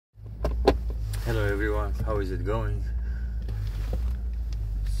Hello everyone, how is it going?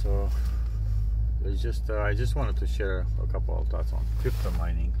 So I just wanted to share a couple of thoughts on crypto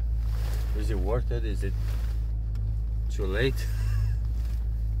mining. Is it worth it? Is it too late?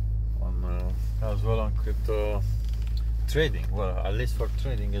 As well on crypto trading. Well, at least for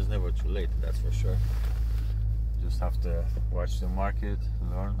trading is never too late, that's for sure. Just have to watch the market,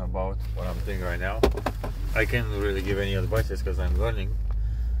 learn about what I'm doing right now. I can't really give any advices because I'm learning,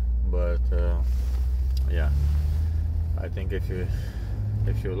 but yeah, I think if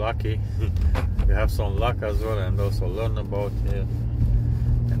you're lucky, you have some luck as well, and also learn about it,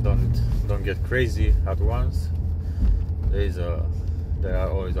 and don't get crazy at once. There are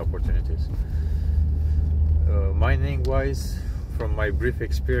always opportunities. Mining wise, from my brief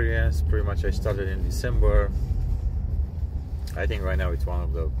experience, pretty much I started in December. I think right now it's one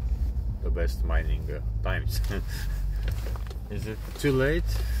of the best mining times. Is it too late?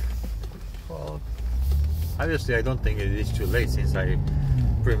 Well, obviously I don't think it is too late, since I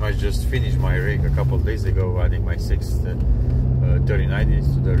pretty much just finished my rig a couple of days ago, adding my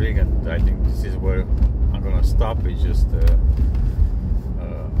 3090s to the rig, and I think this is where I'm gonna stop. It's just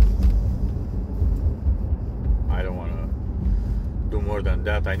I don't want to do more than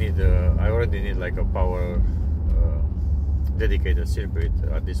that. I already need like a power dedicated circuit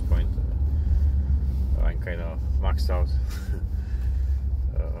at this point. I'm kind of maxed out.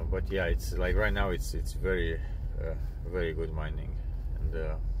 But yeah, it's like right now it's very very good mining, and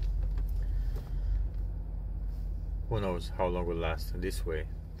who knows how long it will last this way.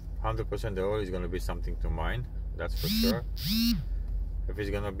 100% there always going to be something to mine, that's for sure. If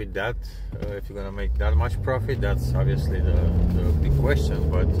it's going to be that, if you're going to make that much profit, that's obviously the big question,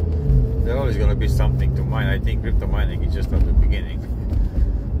 but there's always going to be something to mine. I think crypto mining is just at the beginning,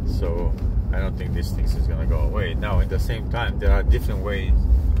 so I don't think this thing is going to go away. Now at the same time, there are different ways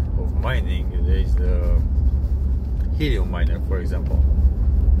of mining. There is the helium miner, for example.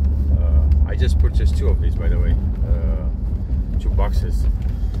 I just purchased 2 of these, by the way, 2 boxes.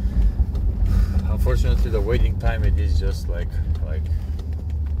 Unfortunately, the waiting time, it is just like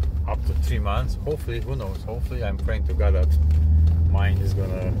up to 3 months. Hopefully, who knows? Hopefully, I'm praying to God that mine is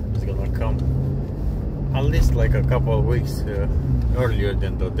gonna come at least like a couple of weeks earlier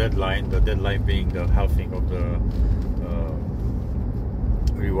than the deadline. The deadline being the halving of the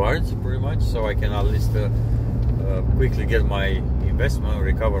rewards, pretty much, so I can at least quickly get my investment,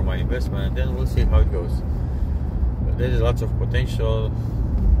 recover my investment, and then we'll see how it goes. But there is lots of potential.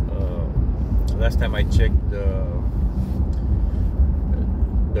 Last time I checked, the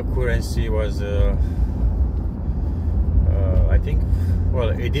currency was I think, well,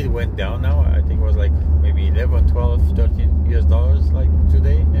 it did went down now. I think it was like maybe 11, 12, 13 US dollars like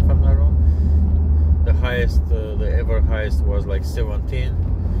today, if I'm not wrong. The highest, the ever highest was like 17.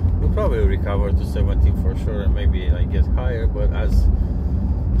 We'll probably recover to 17 for sure, and maybe like get higher, but as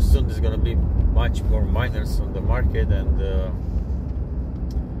soon there's gonna be much more miners on the market, and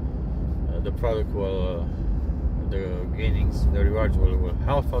the product will the gainings, the rewards will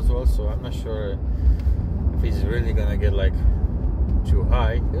half as well. So I'm not sure if it's really gonna get like too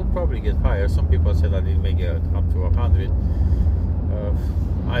high. It'll probably get higher. Some people said that it may get up to 100.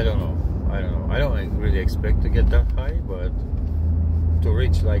 I don't know. I don't really expect to get that high, but to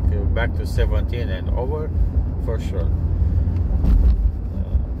reach like back to 17 and over, for sure.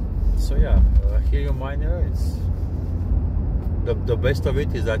 So yeah, helium miner, it's the best of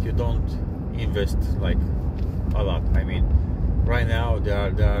it is that you don't invest like a lot. I mean, right now there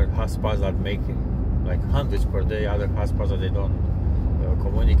are hotspots that make like hundreds per day, other hotspots that they don't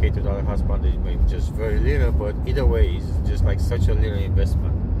communicate with other hotspots, they make just very little, but either way it's just like such a little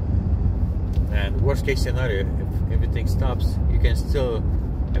investment. And worst case scenario, if everything stops, you can still,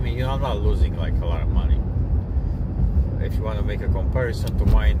 I mean, you're not losing like a lot of money. If you want to make a comparison to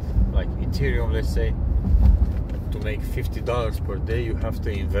mine like Ethereum, let's say, to make $50 per day, you have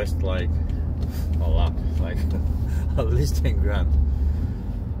to invest like a lot, like at least 10 grand.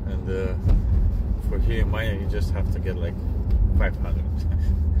 And for helium mining, you just have to get like 500.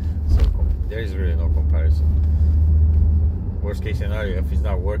 So there is really no comparison. Worst case scenario, if it's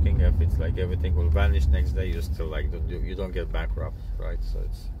not working, if it's like everything will vanish next day, you still like you don't get bankrupt, right? So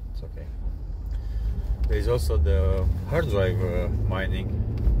it's okay. There is also the hard drive mining.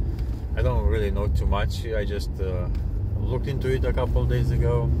 I don't really know too much. I just looked into it a couple of days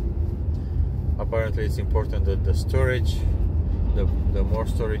ago. Apparently it's important that the storage, the more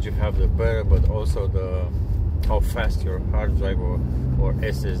storage you have, the better, but also how fast your hard drive or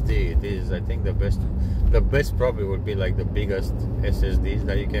SSD it is. I think the best probably would be like the biggest SSDs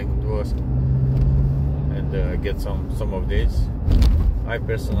that you can do, and get some of these. I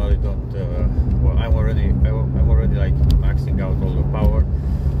personally don't. Well, I'm already like maxing out all the power.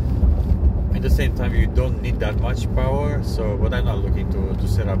 At the same time, you don't need that much power. So, but I'm not looking to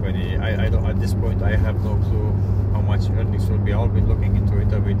set up any. I don't at this point. I have no clue how much earnings will be. I'll be looking into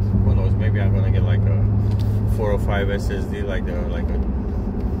it a bit. Who knows? Maybe I'm gonna get like a 4 or 5 SSD, like a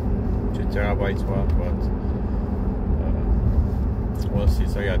 2 terabytes one, but we'll see.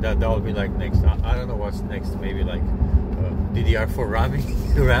 So yeah, that will be like next. I don't know what's next. Maybe like DDR4 RAM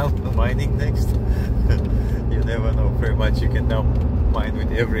mining next. You never know. Pretty much you can now mine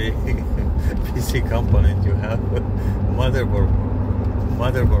with every PC component you have. Motherboard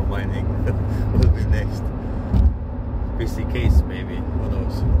mining will be next. PC case maybe. Who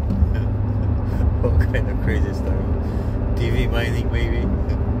knows? All kind of crazy stuff. TV mining maybe.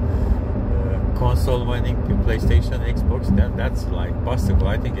 Console mining, PlayStation, Xbox. That's like possible.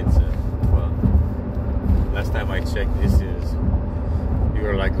 I think it's well. Last time I checked,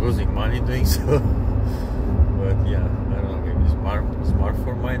 you're like losing money doing so. But yeah, I don't know. Maybe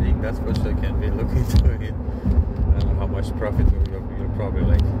smartphone mining. That's what you can be looking to it. I don't know how much profit you'll probably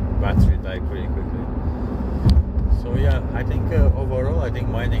like battery die pretty quickly. So yeah, I think overall, I think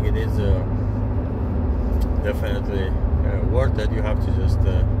mining it is definitely worth it. You have to just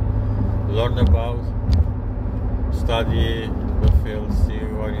learn about, study the field, see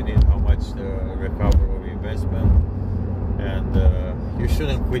what you need, how much recover of investment, and you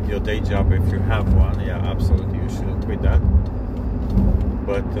shouldn't quit your day job if you have one. Yeah, absolutely, you shouldn't quit that.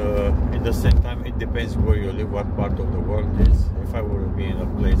 But at the same time, it depends where you live, what part of the world is. If I were to be in a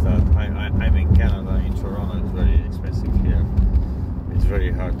place that I'm in Canada, in Toronto, it's very expensive here. It's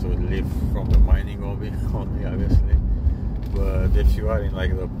very hard to live from the mining only obviously. But if you are in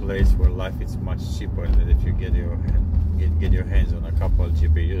like the place where life is much cheaper, and if you get your hands on a couple of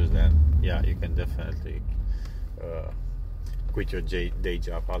GPUs, then yeah, you can definitely quit your day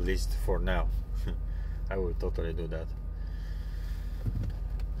job, at least for now. I would totally do that.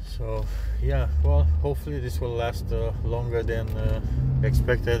 So yeah, well, hopefully this will last longer than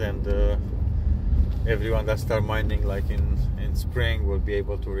expected, and everyone that start mining like in spring will be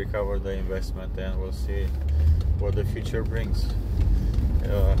able to recover the investment, and we'll see what the future brings.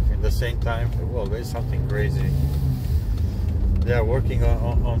 In the same time, well, there's something crazy. They are working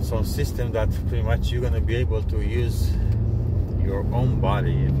on some system that pretty much you're gonna be able to use your own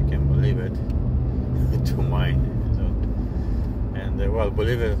body, if you can believe it, to mine. And well,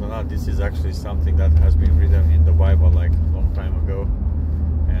 believe it or not, this is actually something that has been written in the Bible like a long time ago,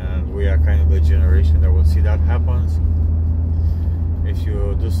 and we are kind of the generation that will see that happens. If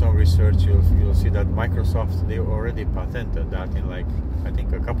you do some research, you'll see that Microsoft, they already patented that in like, I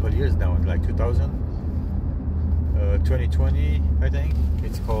think a couple of years now, in like 2020, I think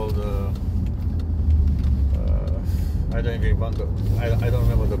it's called. I don't even remember. I don't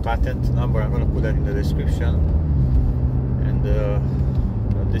remember the patent number. I'm gonna put that in the description. And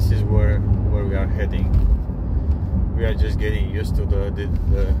this is where we are heading. We are just getting used to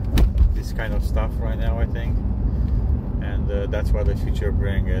this kind of stuff right now, I think. And that's what the future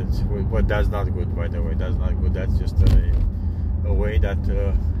brings. But that's not good, by the way. That's not good. That's just a way that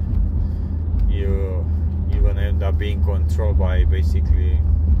you're gonna end up being controlled by basically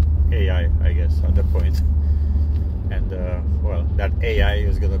AI, I guess, at the point. And well, that AI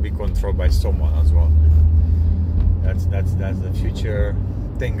is gonna be controlled by someone as well. That's the future.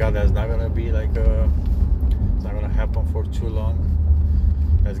 Thank God that's not gonna be like it's not gonna happen for too long.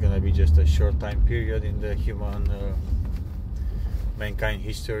 That's gonna be just a short time period in the human mankind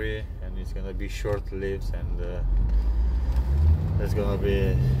history, and it's gonna be short-lived, and there's gonna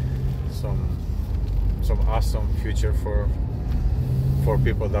be some awesome future for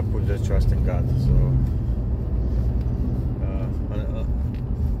people that put their trust in God. So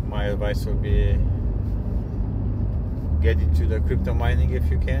my advice would be get into the crypto mining if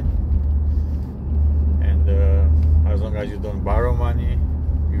you can, and as long as you don't borrow money,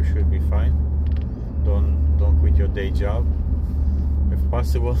 you should be fine. Don't quit your day job if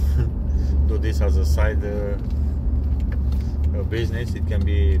possible. Do this as a side business. It can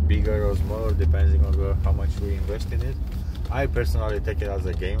be bigger or smaller depending on how much we invest in it. I personally take it as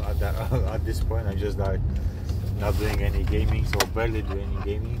a game at this point. I'm just not doing any gaming, or barely do any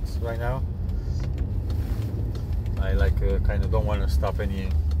gaming right now. I like kind of don't want to stop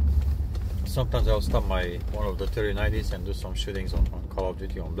any. Sometimes I'll stop one of the 3090s and do some shootings on Call of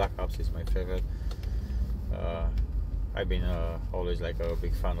Duty, on Black Ops. Is my favorite. I've been always like a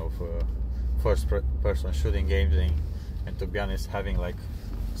big fan of first-person shooting games, and to be honest, having like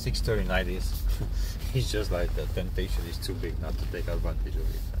 6 3090s, it's just like the temptation is too big not to take advantage of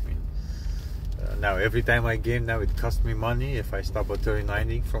it. I mean, Now every time I game now, it costs me money. If I stop at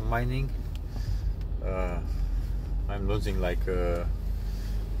 39 from mining, I'm losing like I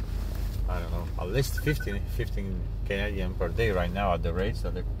don't know, at least 15 Canadian per day right now at the rates,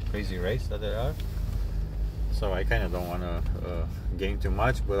 at the crazy rates that there are. So I kind of don't want to game too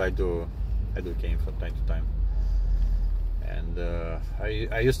much, but I do game from time to time. And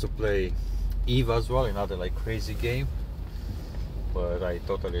I used to play EVE as well, another like crazy game, but I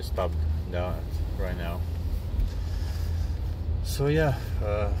totally stopped that right now. So yeah,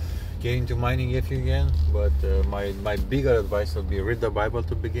 get into mining if you can, but my bigger advice would be read the Bible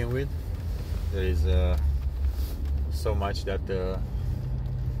to begin with. There is so much that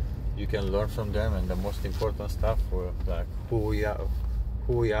you can learn from them, and the most important stuff, like who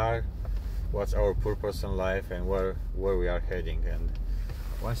we are, what's our purpose in life, and where we are heading. And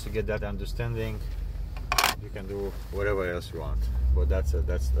once you get that understanding, you can do whatever else you want. But that's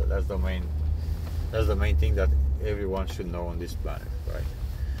the main thing that everyone should know on this planet, right?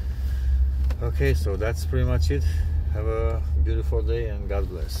 Okay, so that's pretty much it. Have a beautiful day and God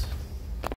bless.